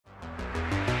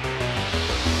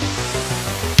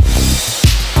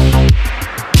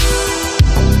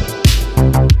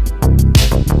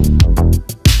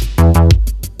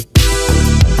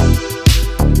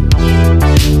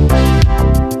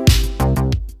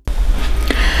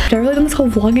I've never really done this whole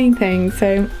vlogging thing,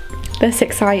 so this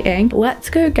exciting. Let's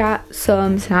go get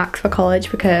some snacks for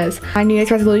college because my New Year's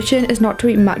resolution is not to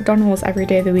eat McDonald's every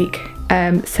day of the week.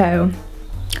 So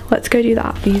let's go do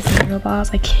that. These cereal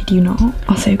bars, I kid you not,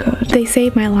 are so good. They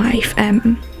saved my life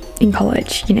in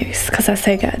college, you know, because they're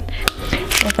so good.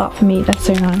 Love that for me, they're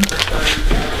so nice.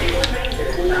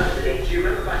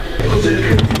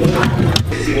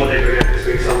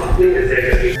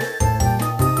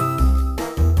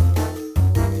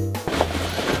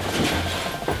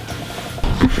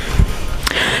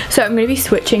 So I'm going to be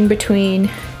switching between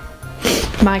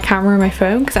my camera and my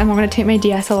phone because I'm not going to take my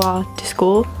DSLR to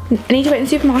school. I need to wait in the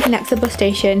supermarket next to the bus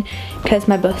station because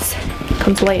my bus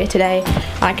comes later today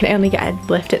and I can only get a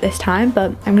lift at this time,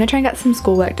 but I'm going to try and get some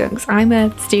schoolwork done because I'm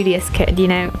a studious kid, you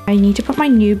know. I need to put my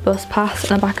new bus pass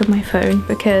in the back of my phone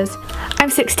because I'm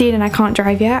 16 and I can't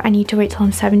drive yet. I need to wait till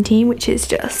I'm 17, which is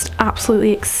just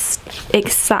absolutely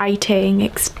exciting.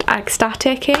 It's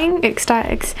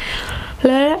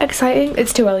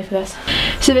too early for this.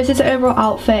 So this is the overall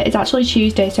outfit. It's actually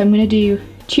Tuesday, so I'm going to do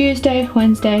Tuesday,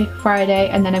 Wednesday, Friday,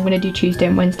 and then I'm going to do Tuesday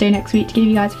and Wednesday next week to give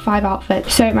you guys 5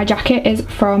 outfits. So my jacket is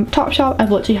from Topshop. I've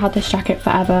literally had this jacket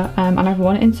forever and I've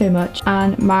worn it in so much.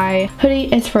 And my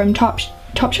hoodie is from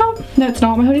Topshop? No, it's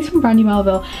not. My hoodie's from Brandy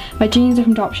Melville. My jeans are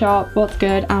from Topshop. What's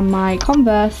good? And my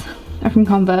Converse are from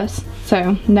Converse.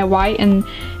 So they're white and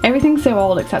everything's so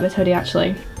old except this hoodie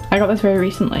actually. I got this very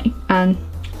recently and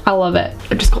I love it.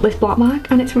 I've just got this black mark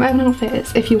and it's from Urban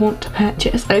Outfitters if you want to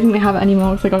purchase. I don't think they have it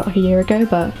anymore because I got it like a year ago,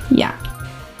 but yeah.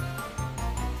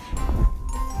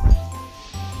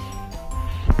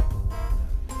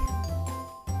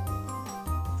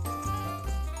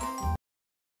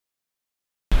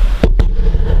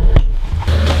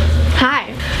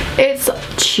 Hi, it's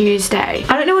Tuesday.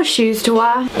 I don't know what shoes to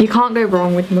wear. You can't go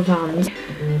wrong with the Vans.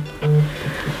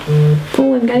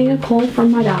 Oh, I'm getting a call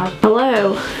from my dad.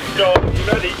 Hello. Go, you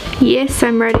ready? Yes,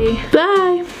 I'm ready.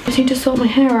 Bye. I just need to sort my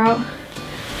hair out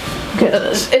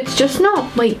because it's just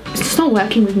not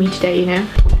working with me today, you know.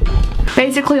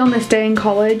 Basically on this day in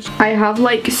college, I have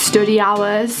like study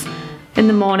hours in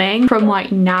the morning from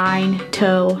like 9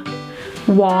 till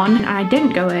 1 and I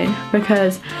didn't go in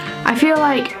because I feel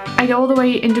like I go all the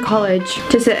way into college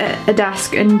to sit at a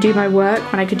desk and do my work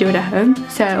when I could do it at home.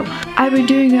 So I've been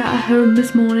doing it at home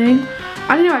this morning.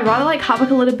 I don't know, I'd rather like have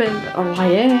like a little bit of a lie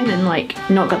in and like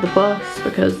not get the bus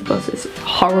because the bus is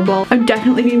horrible. I'm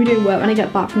definitely going to be doing work when I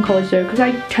get back from college though because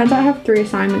I turns out I have 3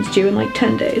 assignments due in like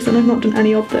 10 days and I've not done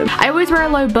any of them. I always wear a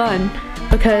low bun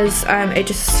because it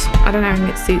just, I don't know,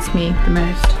 it suits me the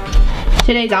most.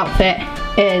 Today's outfit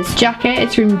is jacket,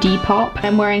 it's from Depop.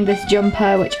 I'm wearing this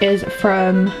jumper which is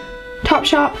from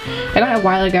Topshop. I got it a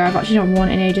while ago, I've actually not worn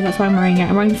it in ages, that's why I'm wearing it.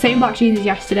 I'm wearing the same black jeans as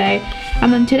yesterday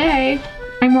and then today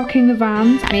I'm rocking the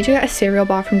Vans. I need to get a cereal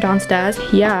bar from downstairs.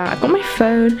 Yeah, I've got my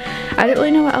phone. I don't really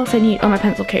know what else I need. Oh, my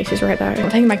pencil case is right there. I'm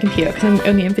taking my computer because I'm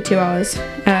only in for 2 hours.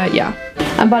 Yeah.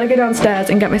 I'm about to go downstairs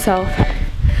and get myself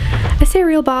a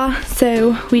cereal bar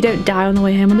so we don't die on the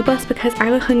way home on the bus because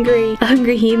I'm a hungry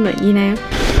human, you know.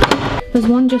 There's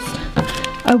one just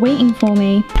waiting for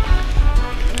me.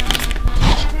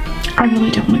 I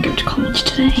really don't want to go to college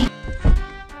today.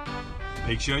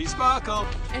 Make sure you sparkle.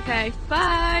 Okay,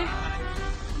 bye.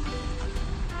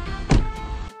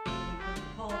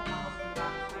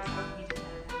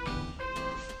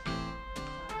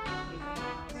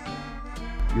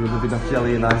 You were living off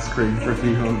jelly and ice cream for a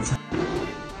few months.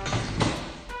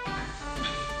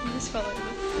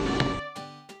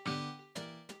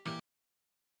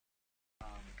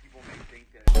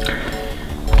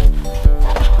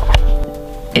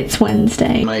 It's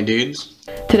Wednesday. My dudes.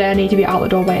 Today I need to be out the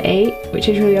door by 8, which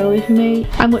is really early for me.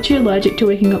 I'm literally allergic to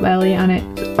waking up early and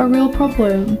it's a real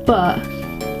problem, but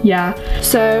yeah.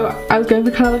 So I was going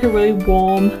for kind of like a really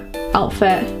warm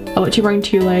outfit. I'm literally wearing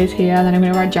 2 layers here and then I'm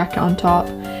going to wear a jacket on top.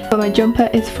 But my jumper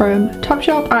is from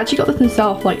Topshop. I actually got this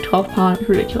myself for like £12,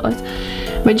 ridiculous.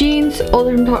 My jeans,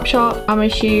 also from Topshop, and my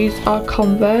shoes are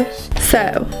Converse.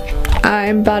 So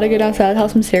I'm about to go downstairs and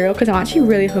have some cereal because I'm actually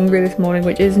really hungry this morning,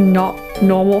 which is not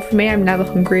normal for me. I'm never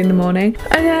hungry in the morning.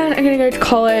 And then I'm gonna go to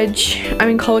college. I'm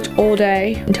in college all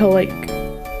day until like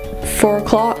 4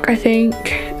 o'clock, I think.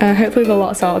 Hopefully the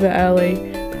lot's out a bit early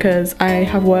because I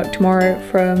have work tomorrow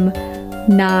from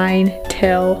 9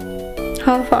 till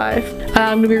 5:30.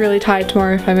 I'm gonna be really tired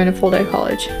tomorrow if I'm in a full day of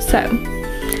college. So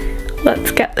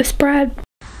let's get this bread.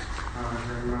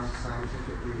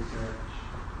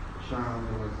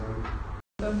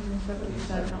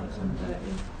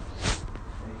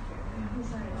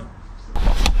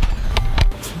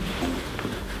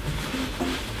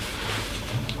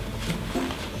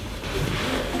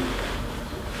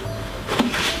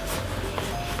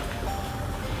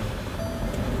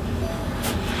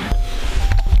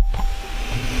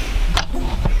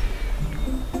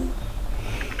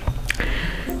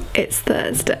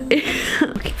 Thursday.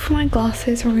 Looking for my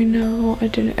glasses right now. I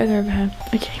don't know. Oh, they're over here.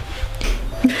 Okay.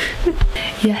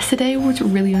 Yesterday was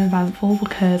really uneventful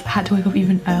because I had to wake up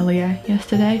even earlier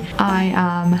yesterday. I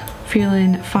am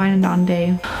feeling fine and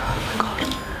dandy. Oh my god.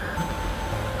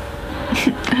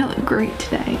 I look great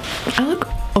today.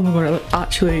 Oh my god, I look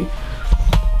actually...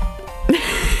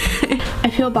 I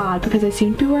feel bad because I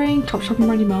seem to be wearing Topshop and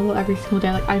Brandy Melville every single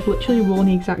day. Like, I've literally worn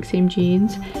the exact same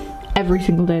jeans every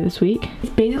single day this week.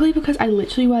 It's basically because I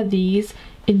literally wear these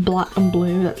in black and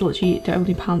blue. That's literally the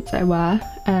only pants I wear,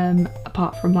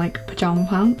 apart from like pajama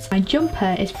pants. My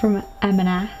jumper is from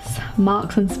M&S,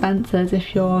 Marks and Spencer's.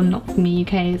 If you're not from the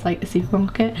UK, it's like a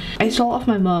supermarket. I stole it off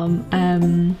my mum,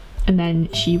 and then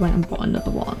she went and bought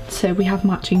another one. So we have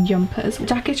matching jumpers.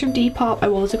 Jackets from Depop, I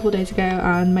wore this a couple of days ago,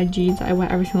 and my jeans that I wear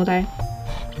every single day.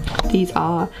 These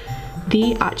are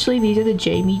these are the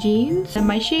Jamie jeans. And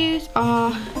my shoes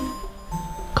are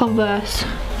Converse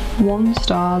 1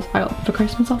 stars. I got them for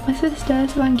Christmas off my sister,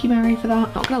 so thank you Mary for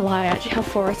that. Not gonna lie, I actually have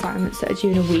 4 assignments that are due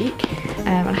in a week,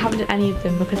 and I haven't done any of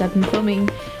them because I've been filming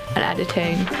and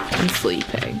editing and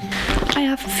sleeping. I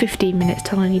have 15 minutes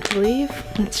till I need to leave.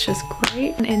 That's just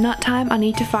great. And in that time I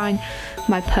need to find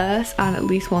my purse and at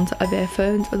least one set of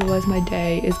earphones, otherwise my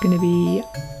day is gonna be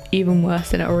even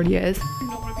worse than it already is.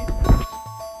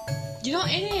 You're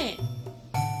not in it!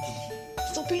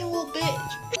 Stop being a little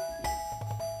bitch!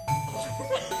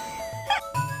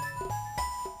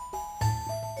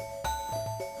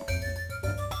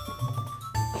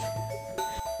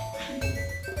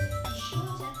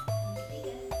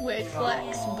 Weird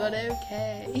flex, but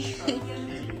okay.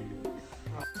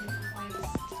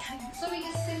 Something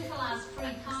as simple as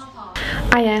free car park.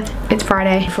 Yeah, it's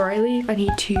Friday. Before I leave, I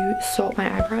need to sort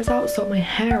my eyebrows out, sort my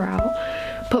hair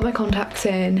out, put my contacts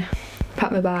in,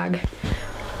 pack my bag,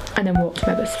 and then walk to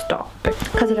my bus stop.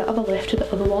 Because I don't have a lift to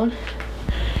the other one,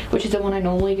 which is the one I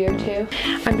normally go to.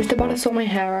 I'm just about to sort my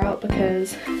hair out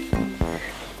because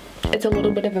it's a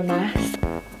little bit of a mess.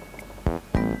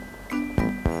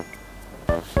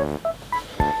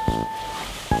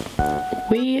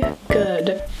 We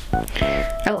good.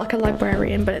 I look like a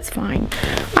librarian, but it's fine.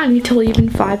 I need to leave in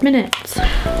 5 minutes.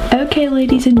 Okay,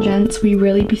 ladies and gents, we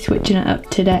really be switching it up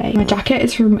today. My jacket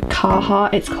is from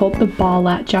Carhartt. It's called the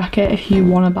Barlette jacket if you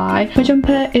want to buy. My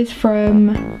jumper is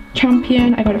from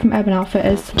Champion. I got it from Urban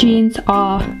Outfitters. Jeans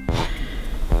are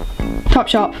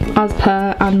Topshop as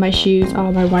per, and my shoes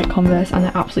are my white Converse and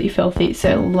they're absolutely filthy.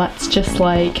 So let's just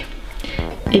like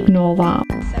ignore that.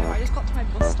 So I just got to my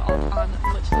bus stop and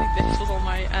literally this was on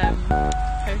my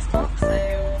postbox, so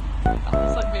that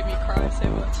just like made me cry so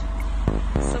much.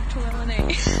 Sub to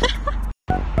Melanie.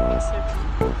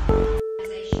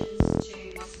 Organisations to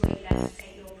persuade them to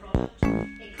take your product.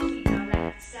 It could be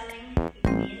direct selling, it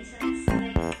could be internet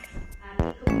selling, it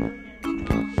could be looking at new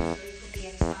markets, or it could be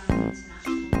expanding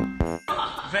international markets.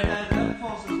 Wenn er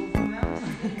Webpause so vermerkt.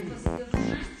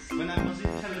 When I was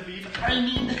in Tel Aviv, I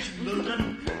mean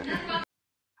London.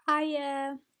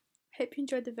 Hope you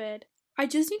enjoyed the vid. I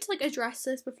just need to like address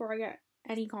this before I get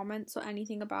any comments or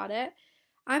anything about it.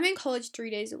 I'm in college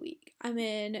 3 days a week. I'm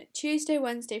in Tuesday,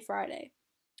 Wednesday, Friday.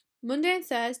 Monday and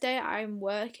Thursday I'm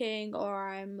working or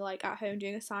I'm like at home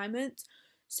doing assignments.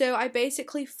 So I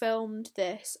basically filmed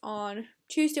this on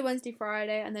Tuesday, Wednesday,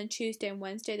 Friday, and then Tuesday and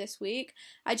Wednesday this week.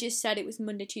 I just said it was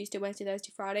Monday, Tuesday, Wednesday,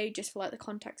 Thursday, Friday, just for like the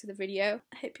context of the video.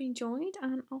 I hope you enjoyed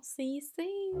and I'll see you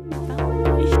soon.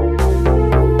 Bye.